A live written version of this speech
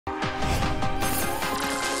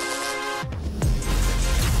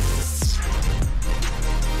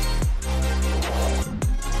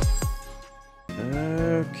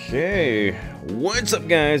Okay, what's up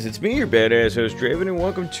guys? It's me, your badass host Draven, and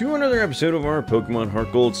welcome to another episode of our Pokemon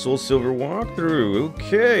Heart Gold Soul Silver walkthrough.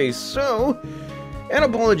 Okay, so, and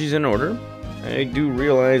apologies in order. I do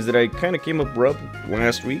realize that I kind of came up rough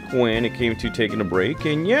last week when it came to taking a break,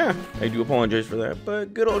 and yeah, I do apologize for that,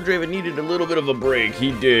 but good old Draven needed a little bit of a break.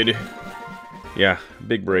 He did. Yeah,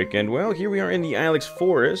 big break, and well, here we are in the Ilex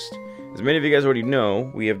Forest. As many of you guys already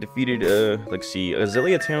know, we have defeated, let's see,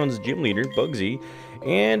 Azalea Town's gym leader, Bugsy.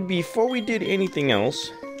 And before we did anything else,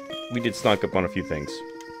 we did stock up on a few things.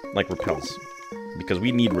 Like repels. Because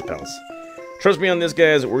we need repels. Trust me on this,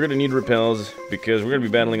 guys, we're gonna need repels. Because we're gonna be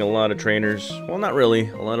battling a lot of trainers. Well, not really.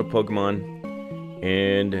 A lot of Pokemon.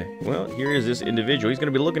 And, well, here is this individual. He's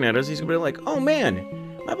gonna be looking at us. He's gonna be like, oh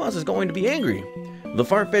man, my boss is going to be angry. The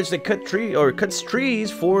Farfetch that cuts trees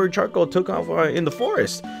for charcoal took off in the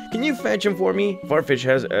forest. Can you fetch him for me? Farfetch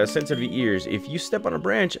has sensitive ears. If you step on a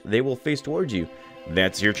branch, they will face towards you.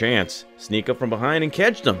 That's your chance. Sneak up from behind and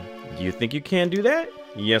catch them. Do you think you can do that?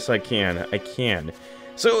 Yes, I can. I can.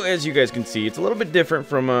 So, as you guys can see, it's a little bit different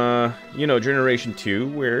from, you know, Generation 2,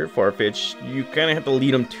 where Farfetch, you kind of have to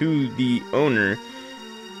lead them to the owner.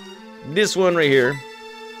 This one right here,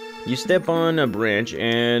 you step on a branch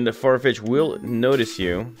and Farfetch will notice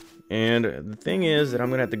you. And the thing is that I'm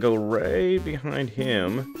going to have to go right behind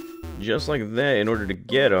him, just like that, in order to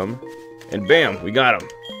get him. And bam, we got him.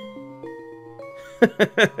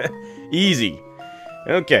 Easy.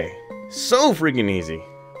 Okay, so freaking easy.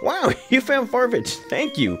 Wow, you found Farfetch.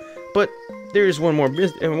 Thank you. But there's one more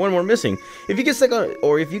missing. If you get stuck on,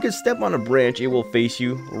 or if you can step on a branch, it will face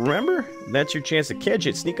you. Remember? That's your chance to catch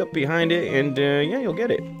it. Sneak up behind it, and yeah, you'll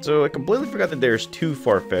get it. So I completely forgot that there's two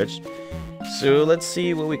Farfetch. So let's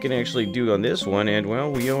see what we can actually do on this one. And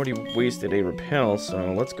well, we already wasted a repel,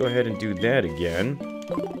 so let's go ahead and do that again.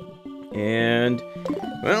 And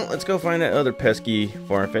well, let's go find that other pesky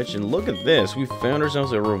Farfetch. And look at this, we found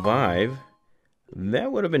ourselves a revive.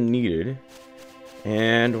 That would have been needed.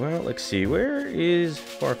 And, well, let's see. Where is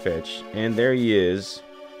Farfetch? And there he is.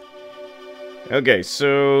 Okay,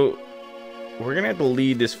 so we're going to have to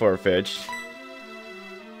lead this Farfetch.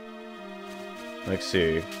 Let's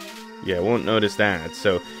see. Yeah, I won't notice that.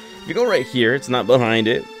 So, if you go right here, it's not behind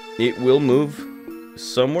it. It will move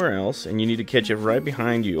somewhere else, and you need to catch it right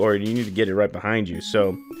behind you. Or you need to get it right behind you.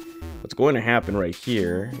 So, what's going to happen right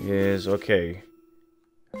here is, okay,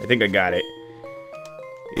 I think I got it.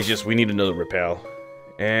 It's just we need another repel.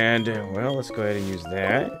 And, well, let's go ahead and use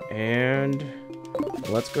that. And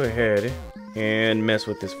let's go ahead and mess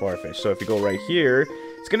with this Farfetch. So if you go right here,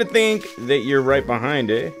 it's going to think that you're right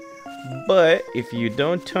behind it. But if you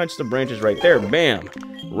don't touch the branches right there, bam,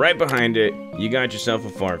 right behind it, you got yourself a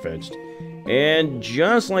Farfetch. And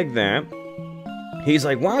just like that, he's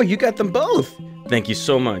like, wow, you got them both. Thank you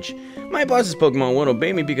so much. My boss's Pokemon won't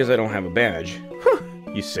obey me because I don't have a badge. Huh,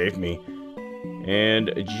 you saved me.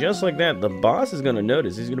 And just like that, the boss is going to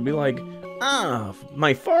notice. He's going to be like, ah,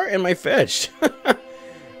 my fart and my fetch.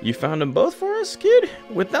 You found them both for us, kid?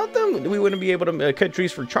 Without them, we wouldn't be able to cut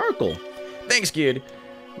trees for charcoal. Thanks, kid.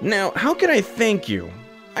 Now, how can I thank you?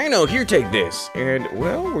 I know, here, take this. And,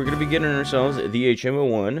 well, we're going to be getting ourselves the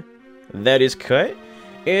HM01 that is cut.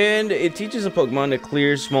 And it teaches a Pokemon to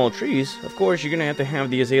clear small trees. Of course, you're going to have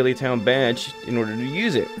the Azalea Town badge in order to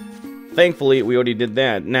use it. Thankfully, we already did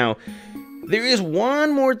that. Now, there is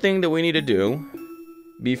one more thing that we need to do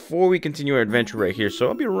before we continue our adventure right here, so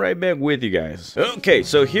I'll be right back with you guys. Okay,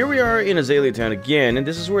 so here we are in Azalea Town again, and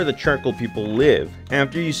this is where the charcoal people live.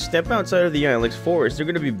 After you step outside of the Ilex Forest, they're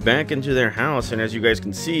going to be back into their house, and as you guys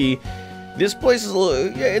can see, this place is a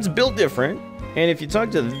little, yeah, it's built different. And if you talk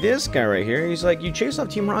to this guy right here, he's like, you chased off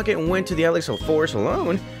Team Rocket and went to the Ilex Forest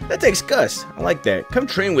alone? That takes guts. I like that. Come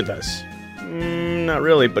train with us. Not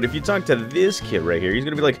really, but if you talk to this kid right here, he's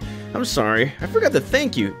gonna be like, I'm sorry, I forgot to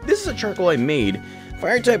thank you. This is a charcoal I made.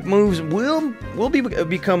 Fire-type moves will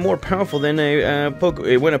become more powerful than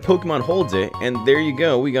when a Pokemon holds it. And there you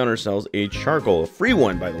go, we got ourselves a charcoal. A free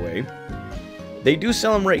one, by the way. They do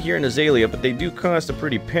sell them right here in Azalea, but they do cost a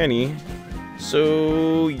pretty penny.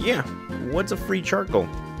 So, yeah, what's a free charcoal?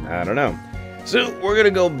 I don't know. So, we're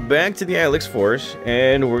gonna go back to the Ilex Forest,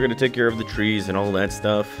 and we're gonna take care of the trees and all that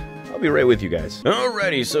stuff. I'll be right with you guys.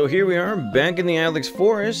 Alrighty, so here we are back in the Ilex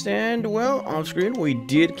Forest, and well, off screen we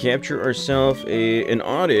did capture ourselves an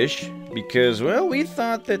Oddish because, well, we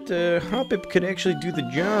thought that Hoppip could actually do the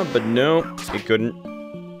job, but no, it couldn't.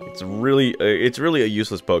 It's really a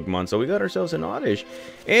useless Pokemon, so we got ourselves an Oddish.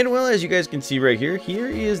 And well, as you guys can see right here, here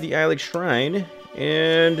is the Ilex Shrine,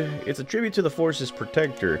 and it's a tribute to the Forest's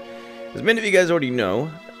protector. As many of you guys already know,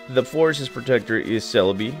 the Forest's protector is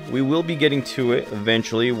Celebi. We will be getting to it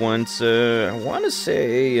eventually once, I want to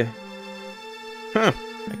say...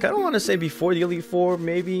 I kind of want to say before the Elite Four,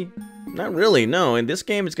 maybe? Not really, no. In this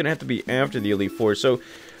game, it's going to have to be after the Elite Four, so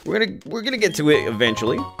we're gonna get to it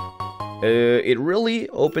eventually. It really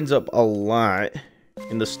opens up a lot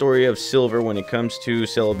in the story of Silver when it comes to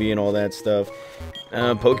Celebi and all that stuff.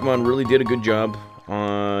 Pokemon really did a good job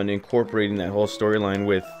on incorporating that whole storyline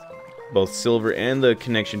with both Silver and the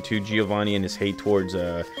connection to Giovanni and his hate towards,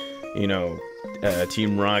 you know,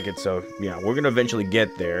 Team Rocket. So, yeah, we're going to eventually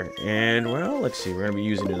get there. And, well, let's see. We're going to be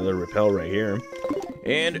using another repel right here.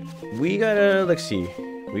 And we got to, let's see.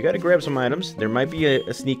 We got to grab some items. There might be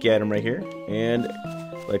a sneaky item right here. And,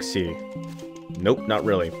 let's see. Nope, not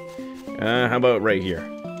really. How about right here?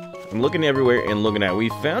 I'm looking everywhere and looking at. We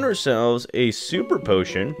found ourselves a super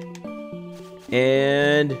potion.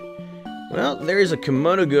 And... well, there is a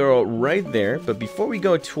kimono girl right there, but before we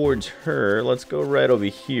go towards her, let's go right over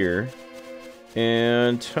here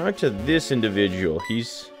and talk to this individual.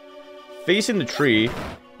 He's facing the tree,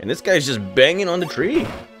 and this guy's just banging on the tree.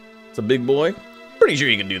 It's a big boy. Pretty sure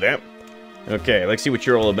you can do that. Okay, let's see what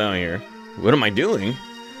you're all about here. What am I doing?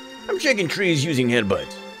 I'm checking trees using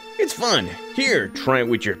headbutts. It's fun. Here, try it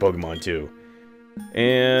with your Pokemon too.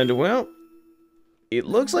 And, well, it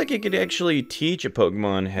looks like it could actually teach a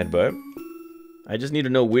Pokemon headbutt. I just need to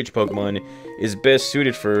know which Pokemon is best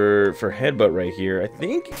suited for Headbutt right here. I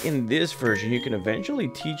think in this version you can eventually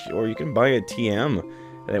teach, or you can buy a TM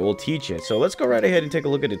that will teach it. So let's go right ahead and take a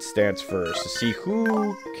look at its stats first to see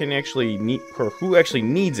who can actually need, or who actually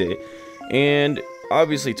needs it. And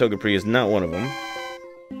obviously Togepi is not one of them.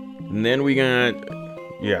 And then we got,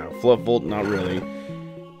 yeah, Fluffbolt, not really.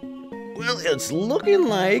 Well, it's looking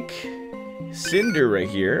like Cinder right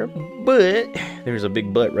here, but there's a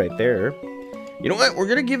big butt right there. You know what? We're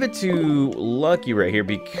going to give it to Lucky right here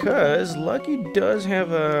because Lucky does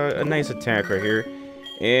have a nice attack right here.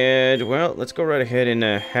 And, well, let's go right ahead and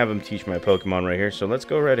have him teach my Pokemon right here. So let's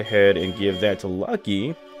go right ahead and give that to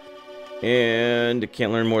Lucky. And it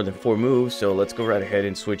can't learn more than 4 moves, so let's go right ahead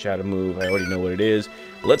and switch out a move. I already know what it is.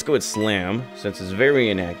 Let's go with Slam, since it's very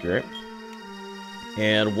inaccurate.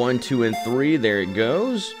 And 1, 2, and 3, there it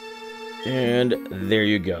goes. And there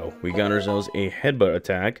you go. We got ourselves a Headbutt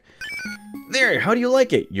attack. There, how do you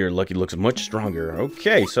like it? Your Lucky looks much stronger.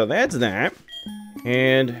 Okay, so that's that.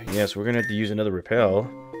 And, yes, we're going to have to use another repel.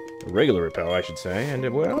 A regular repel, I should say.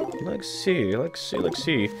 And, well, let's see. Let's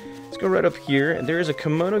go right up here. And there is a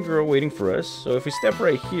kimono girl waiting for us. So if we step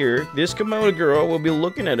right here, this kimono girl will be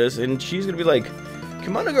looking at us. And she's going to be like,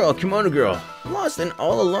 kimono girl, lost and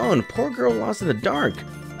all alone. Poor girl lost in the dark.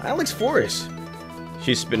 Ilex Forrest.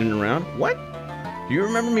 She's spinning around. What? Do you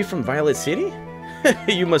remember me from Violet City?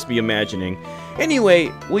 You must be imagining.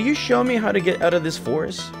 Anyway, will you show me how to get out of this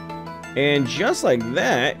forest? And just like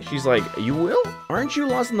that, she's like, you will? Aren't you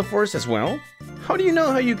lost in the forest as well? How do you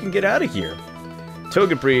know how you can get out of here?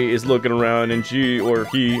 Togepi is looking around and she, or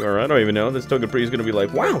he, or I don't even know, this Togepi is going to be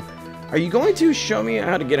like, wow, are you going to show me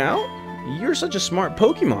how to get out? You're such a smart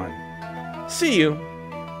Pokemon. See you.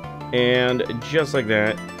 And just like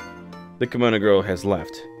that, the kimono girl has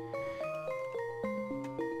left.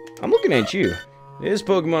 I'm looking at you. This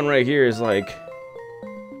Pokemon right here is like...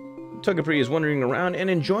 Togepi is wandering around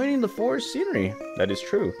and enjoying the forest scenery. That is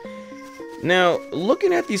true. Now,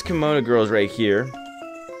 looking at these kimono girls right here,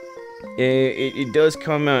 it does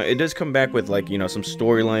come back with, like, you know, some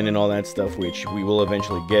storyline and all that stuff, which we will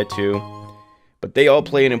eventually get to. But they all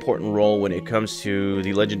play an important role when it comes to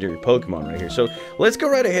the legendary Pokemon right here. So let's go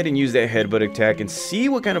right ahead and use that Headbutt attack and see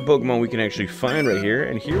what kind of Pokemon we can actually find right here.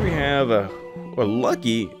 And here we have a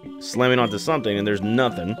Lucky slamming onto something, and there's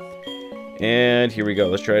nothing. And here we go.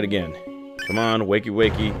 Let's try it again. Come on,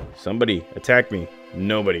 wakey. Somebody attack me.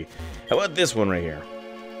 Nobody. How about this one right here?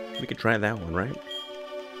 We could try that one, right?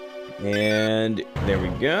 And there we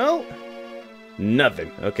go.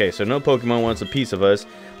 Nothing. Okay, so no Pokemon wants a piece of us.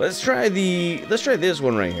 Let's try this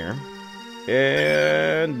one right here.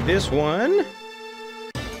 And this one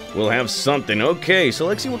will have something. Okay, so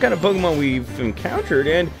let's see what kind of Pokemon we've encountered.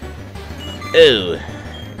 And oh,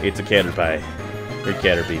 it's a Caterpie. Or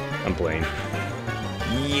Caterpie. I'm playing.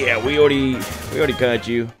 Yeah, we already caught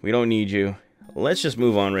you. We don't need you. Let's just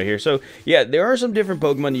move on right here. So, yeah, there are some different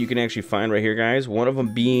Pokemon that you can actually find right here, guys. One of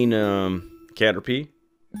them being Caterpie,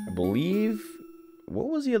 I believe. What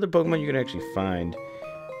was the other Pokemon you can actually find?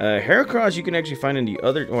 Heracross you can actually find in the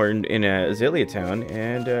other, or in Azalea Town.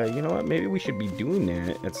 And you know what? Maybe we should be doing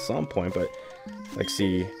that at some point. But let's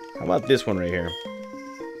see. How about this one right here?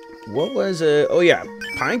 What was oh yeah,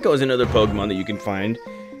 Pineco is another Pokemon that you can find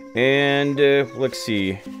And let's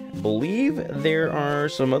see. Believe there are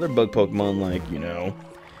some other bug Pokemon like, you know,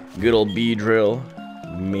 good old Beedrill,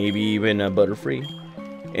 maybe even a Butterfree.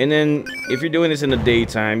 And then, if you're doing this in the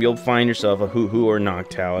daytime, you'll find yourself a Hoo-Hoo or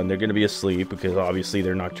Noctowl, and they're going to be asleep because obviously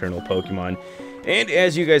they're nocturnal Pokemon. And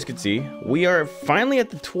as you guys can see, we are finally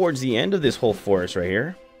towards the end of this whole forest right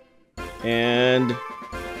here. And,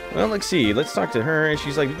 well, let's see. Let's talk to her. And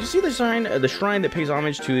she's like, did you see the shrine that pays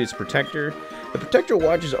homage to its protector? The protector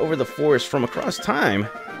watches over the forest from across time.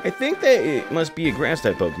 I think that it must be a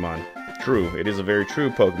grass-type Pokemon. True, it is a very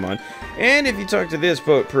true Pokemon. And if you talk to this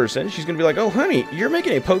person, she's going to be like, oh, honey, you're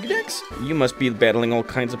making a Pokedex? You must be battling all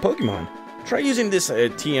kinds of Pokemon. Try using this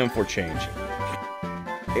TM for change.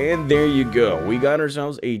 And there you go. We got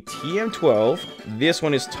ourselves a TM12. This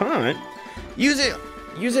one is Taunt. Use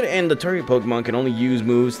it, and the target Pokemon can only use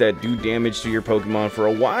moves that do damage to your Pokemon for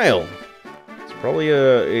a while. It's probably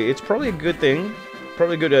a good thing.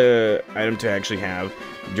 Probably a good item to actually have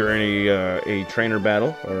during a trainer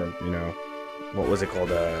battle, or, you know, what was it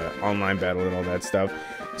called, online battle and all that stuff.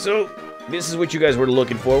 So, this is what you guys were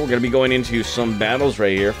looking for. We're going to be going into some battles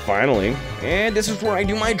right here, finally. And this is where I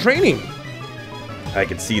do my training. I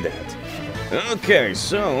can see that. Okay,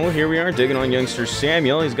 so here we are, taking on youngster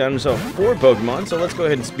Samuel. He's got himself 4 Pokemon, so let's go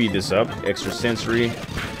ahead and speed this up. Extra sensory.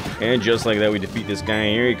 And just like that, we defeat this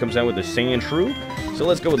guy here. He comes out with the Sandshrew. So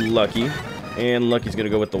let's go with Lucky. And Lucky's gonna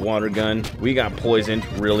go with the water gun. We got poisoned,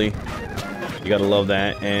 really. You gotta love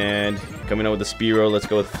that. And coming out with the Spearow, let's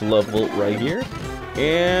go with Fluffbolt right here.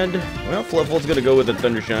 And, well, Fluffbolt's gonna go with the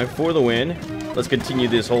Thundershock for the win. Let's continue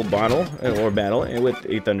this whole battle, and with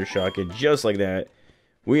a Thundershock. And just like that,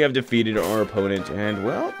 we have defeated our opponent. And,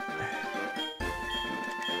 well,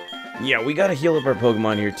 yeah, we gotta heal up our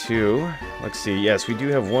Pokemon here, too. Let's see. Yes, we do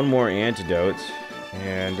have one more antidote.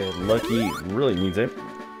 And Lucky really needs it.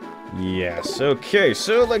 Yes, okay,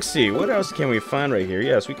 so let's see, what else can we find right here?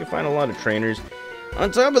 Yes, we can find a lot of trainers. On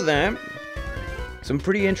top of that, some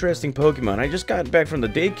pretty interesting Pokemon. I just got back from the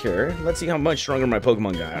daycare. Let's see how much stronger my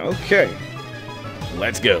Pokemon got. Okay,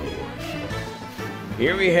 let's go.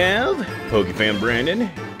 Here we have Pokefan Brandon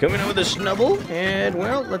coming out with a Snubble. And,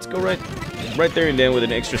 well, let's go right there and then with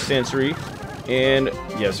an extra sensory. And,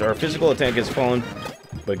 yes, our physical attack has fallen.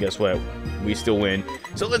 But guess what? We still win.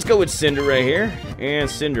 So let's go with Cinder right here. And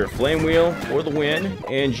Cinder, Flame Wheel for the win.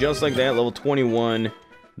 And just like that, level 21.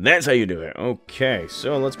 That's how you do it. Okay,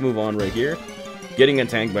 so let's move on right here. Getting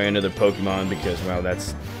attacked by another Pokemon because, well,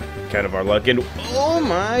 that's kind of our luck. And, oh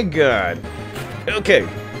my god. Okay.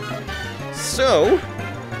 So,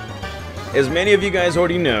 as many of you guys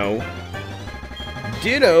already know,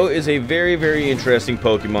 Ditto is a very, very interesting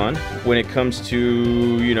Pokemon when it comes to,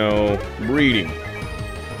 you know, breeding.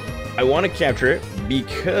 I want to capture it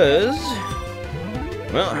because,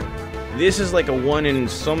 well, this is like a 1 in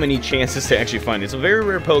so many chances to actually find it. It's a very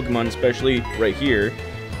rare Pokemon, especially right here.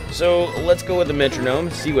 So let's go with the metronome,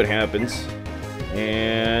 see what happens.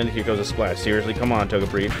 And here goes a splash. Seriously, come on,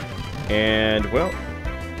 Togepi. And, well,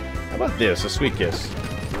 how about this? A Sweet Kiss.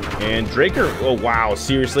 And Draco, oh wow,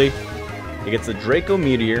 seriously? It gets the Draco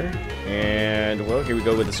Meteor. And, well, here we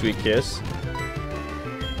go with the Sweet Kiss.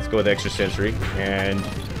 Let's go with Extra Sensory. And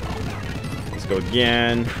go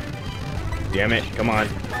again. Damn it, come on.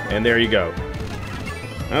 And there you go.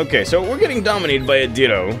 Okay, so we're getting dominated by a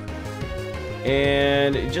Ditto.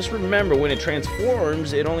 And just remember, when it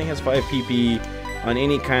transforms, it only has 5 PP on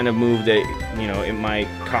any kind of move that, you know, it might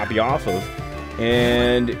copy off of.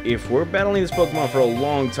 And if we're battling this Pokemon for a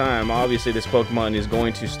long time, obviously this Pokemon is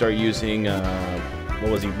going to start using, what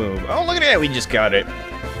was he move? Oh, look at that, we just got it.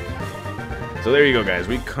 So there you go, guys.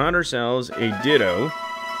 We caught ourselves a Ditto.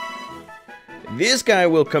 This guy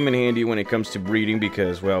will come in handy when it comes to breeding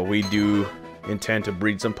because, well, we do intend to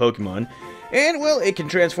breed some Pokemon. And, well, it can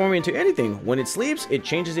transform into anything. When it sleeps, it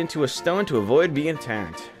changes into a stone to avoid being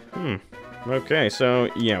attacked. Okay, so,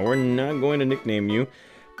 yeah, we're not going to nickname you.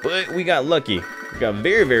 But we got lucky. We got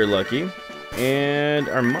very, very lucky. And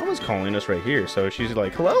our mama's calling us right here. So she's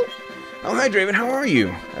like, hello? Oh, hi, Draven. How are you?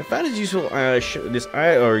 I found this useful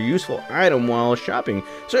useful item while shopping.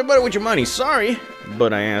 So I bought it with your money. Sorry,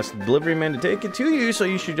 but I asked the delivery man to take it to you, so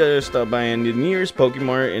you should stop by in the nearest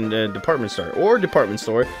Pokemart in the department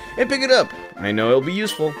store and pick it up. I know it'll be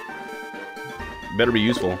useful. Better be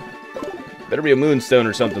useful. Better be a moonstone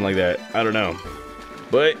or something like that. I don't know.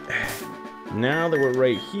 But now that we're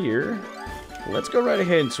right here, let's go right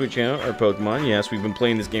ahead and switch out our Pokemon. Yes, we've been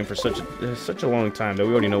playing this game for such a long time that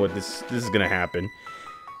we already know what this is gonna happen.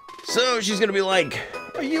 So she's gonna be like,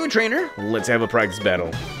 "Are you a trainer? Let's have a practice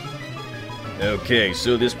battle." Okay,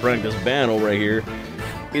 so this practice battle right here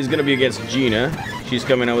is gonna be against Gina. She's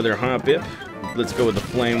coming out with her Hoppip. let's go with the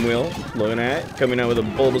Flame Wheel. Look at that. Coming out with a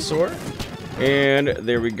Bulbasaur. And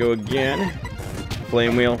there we go again.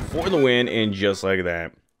 Flame Wheel for the win. And just like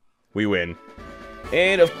that, we win.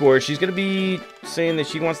 And of course, she's gonna be saying that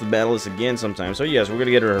she wants to battle us again sometime. So yes, we're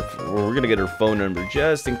gonna get her phone number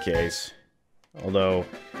just in case. Although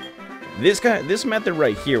this method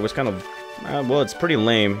right here was kind of well, it's pretty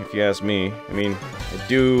lame if you ask me. I mean, I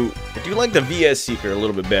do like the VS Seeker a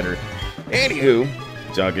little bit better. Anywho,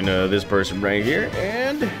 talking to this person right here,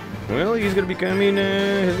 and well, he's gonna be coming.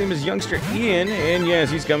 His name is Youngster Ian, and yes,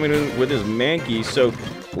 he's coming in with his Mankey. So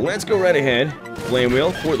let's go right ahead. Flame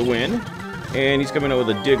Wheel for the win. And he's coming out with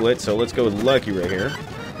a Diglett, so let's go with Lucky right here.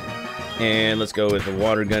 And let's go with the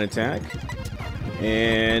Water Gun attack.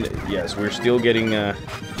 And yes, we're still getting yeah,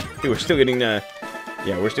 we're still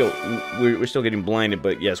getting blinded,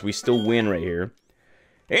 but yes, we still win right here.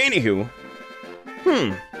 Anywho,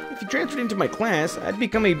 if you transferred into my class, I'd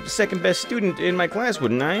become a second best student in my class,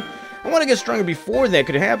 wouldn't I? I want to get stronger before that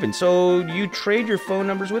could happen, so you trade your phone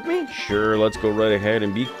numbers with me? Sure, let's go right ahead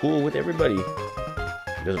and be cool with everybody.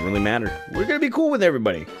 It doesn't really matter. We're gonna be cool with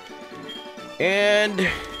everybody. And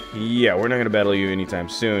yeah, we're not gonna battle you anytime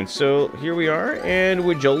soon. So here we are, and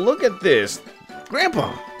would you look at this,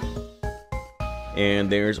 Grandpa?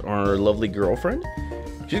 And there's our lovely girlfriend.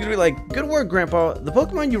 She's gonna be like, "Good work, Grandpa. The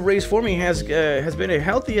Pokemon you raised for me has been as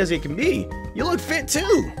healthy as it can be. You look fit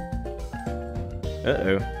too."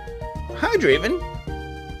 Uh-oh. Hi, Draven.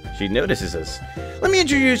 She notices us. Let me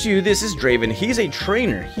introduce you. This is Draven. He's a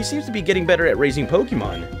trainer. He seems to be getting better at raising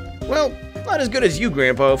Pokemon. Well, not as good as you,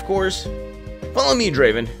 Grandpa, of course. Follow me,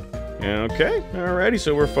 Draven. Okay, alrighty,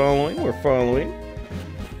 so we're following.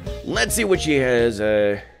 Let's see what she has,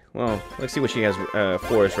 let's see what she has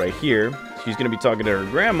for us right here. She's gonna be talking to her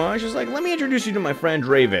grandma. She's like, let me introduce you to my friend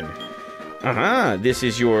Draven. This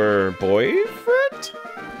is your boyfriend?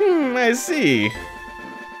 I see.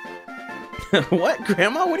 What,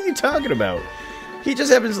 Grandma? What are you talking about? He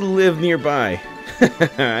just happens to live nearby.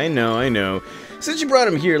 I know. Since you brought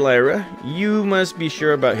him here, Lyra, you must be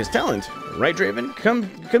sure about his talent. Right, Draven?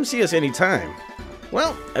 Come see us anytime.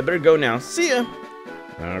 Well, I better go now. See ya.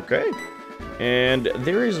 Okay. And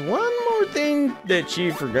there is one more thing that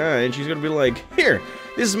she forgot, and she's gonna be like, here,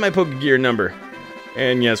 this is my Pokegear number.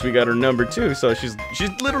 And yes, we got her number too, so she's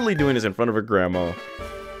literally doing this in front of her grandma.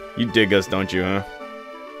 You dig us, don't you, huh?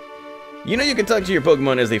 You know you can talk to your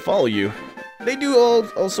Pokemon as they follow you. They do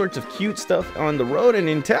all sorts of cute stuff on the road and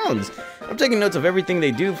in towns. I'm taking notes of everything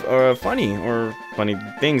they do, funny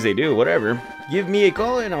things they do, whatever. Give me a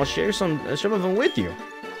call and I'll share some of them with you.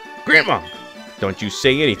 Grandma, don't you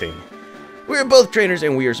say anything. We're both trainers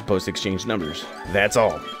and we are supposed to exchange numbers. That's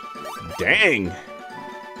all. Dang.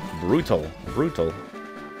 Brutal.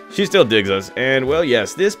 She still digs us, and well,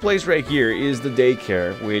 yes, this place right here is the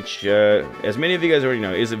daycare, which, as many of you guys already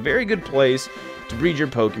know, is a very good place to breed your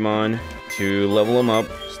Pokemon, to level them up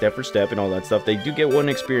step for step and all that stuff. They do get 1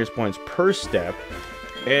 experience points per step,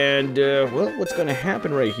 and, well, what's going to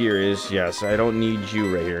happen right here is, yes, I don't need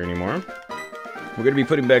you right here anymore. We're going to be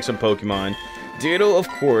putting back some Pokemon. Ditto, of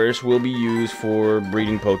course, will be used for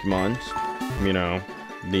breeding Pokemon, you know.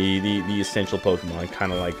 The essential Pokemon,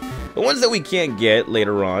 kind of like the ones that we can't get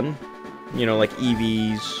later on, you know, like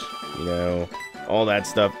EVs, you know, all that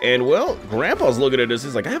stuff. And well, Grandpa's looking at us.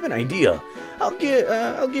 He's like, I have an idea. I'll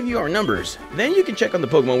give you our numbers. Then you can check on the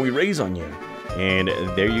Pokemon we raise on you. And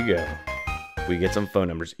there you go. We get some phone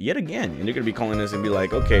numbers yet again, and they're gonna be calling us and be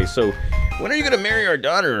like, okay, so when are you gonna marry our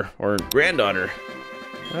daughter or granddaughter?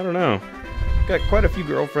 I don't know. Got quite a few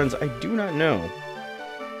girlfriends I do not know.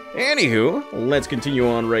 Anywho, let's continue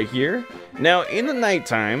on right here. Now, in the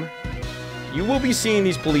nighttime, you will be seeing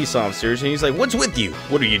these police officers, and he's like, what's with you?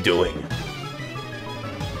 What are you doing?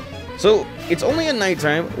 So, it's only at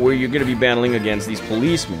nighttime where you're going to be battling against these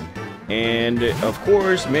policemen. And, of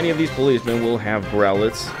course, many of these policemen will have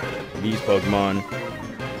Growlithes. These Pokemon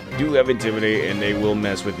do have Intimidate, and they will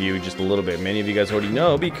mess with you just a little bit. Many of you guys already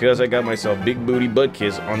know, because I got myself Big Booty Butt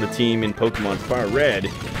Kiss on the team in Pokemon Fire Red.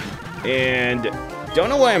 And don't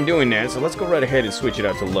know why I'm doing that, so let's go right ahead and switch it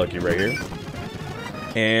out to Lucky right here.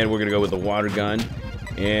 And we're gonna go with the Water Gun.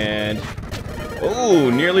 And oh,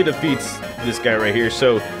 nearly defeats this guy right here.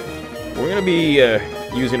 So we're gonna be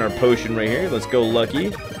using our potion right here. Let's go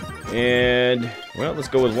Lucky. And well, let's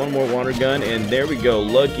go with one more Water Gun. And there we go,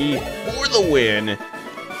 Lucky for the win.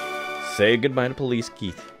 Say goodbye to Police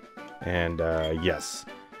Keith. And yes.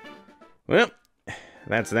 Well,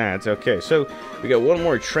 that's that. Okay, so we got one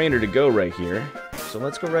more trainer to go right here. So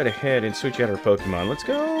let's go right ahead and switch out our Pokemon. Let's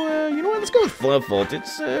go, you know what? Let's go with Fluffbolt.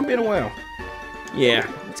 It's been a while. Yeah,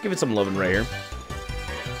 let's give it some loving right here.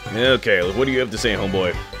 Okay, what do you have to say,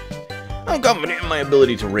 homeboy? I'm confident in my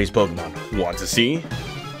ability to raise Pokemon. Want to see?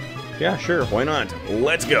 Yeah, sure, why not?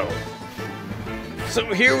 Let's go.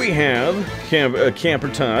 So here we have Camper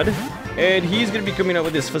Todd, and he's going to be coming out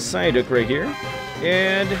with this Psyduck right here.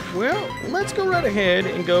 And, well, let's go right ahead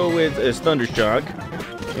and go with his Thundershock.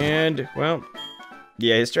 And, well,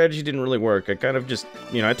 yeah, his strategy didn't really work. I kind of just,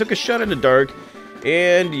 you know, I took a shot in the dark,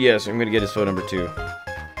 and yes, I'm going to get his phone number too.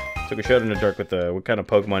 Took a shot in the dark with what kind of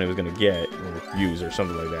Pokemon he was going to get, or use, or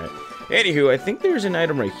something like that. Anywho, I think there's an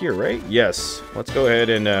item right here, right? Yes. Let's go ahead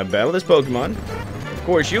and battle this Pokemon. Of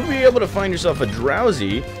course, you'll be able to find yourself a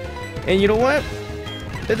Drowsy. And you know what?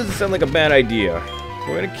 That doesn't sound like a bad idea.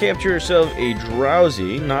 We're going to capture ourselves a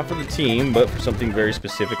Drowsy, not for the team, but for something very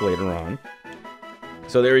specific later on.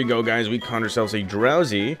 So there you go, guys. We caught ourselves a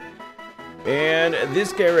Drowsy. And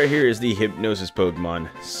this guy right here is the Hypnosis Pokemon,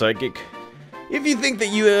 Psychic. If you think that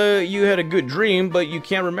you had a good dream, but you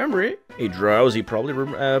can't remember it, a Drowsy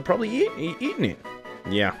probably eaten it.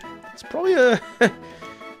 Yeah, it's probably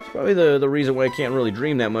the reason why I can't really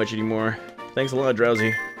dream that much anymore. Thanks a lot,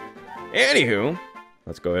 Drowsy. Anywho,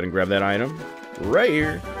 let's go ahead and grab that item right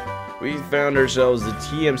here. We found ourselves the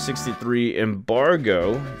TM63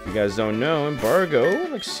 Embargo. If you guys don't know, Embargo,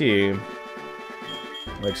 let's see,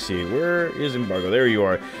 where is Embargo? There you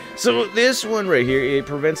are. So this one right here, it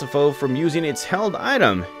prevents a foe from using its held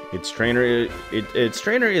item. Its trainer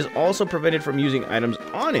is also prevented from using items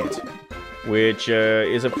on it, which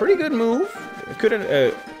is a pretty good move.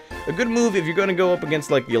 A good move if you're going to go up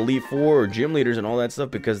against like the Elite Four or gym leaders and all that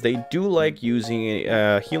stuff, because they do like using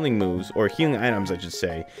healing moves, or healing items, I should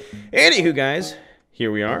say. Anywho, guys,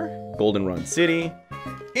 here we are, Goldenrod City.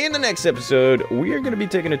 In the next episode, we are going to be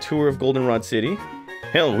taking a tour of Goldenrod City.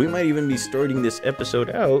 Hell, we might even be starting this episode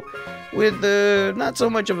out with not so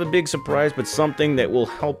much of a big surprise, but something that will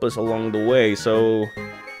help us along the way. So,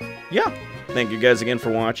 yeah. Thank you guys again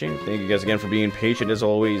for watching. Thank you guys again for being patient as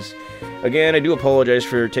always. Again, I do apologize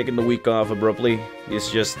for taking the week off abruptly.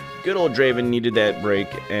 It's just good old Draven needed that break,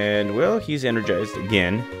 and well, he's energized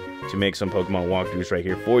again to make some Pokemon walkthroughs right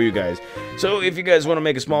here for you guys. So if you guys want to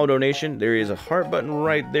make a small donation, there is a heart button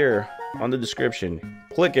right there on the description.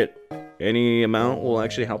 Click it. Any amount will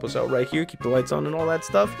actually help us out right here. Keep the lights on and all that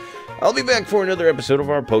stuff. I'll be back for another episode of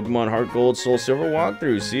our Pokemon Heart Gold Soul Silver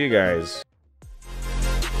walkthrough. See you guys.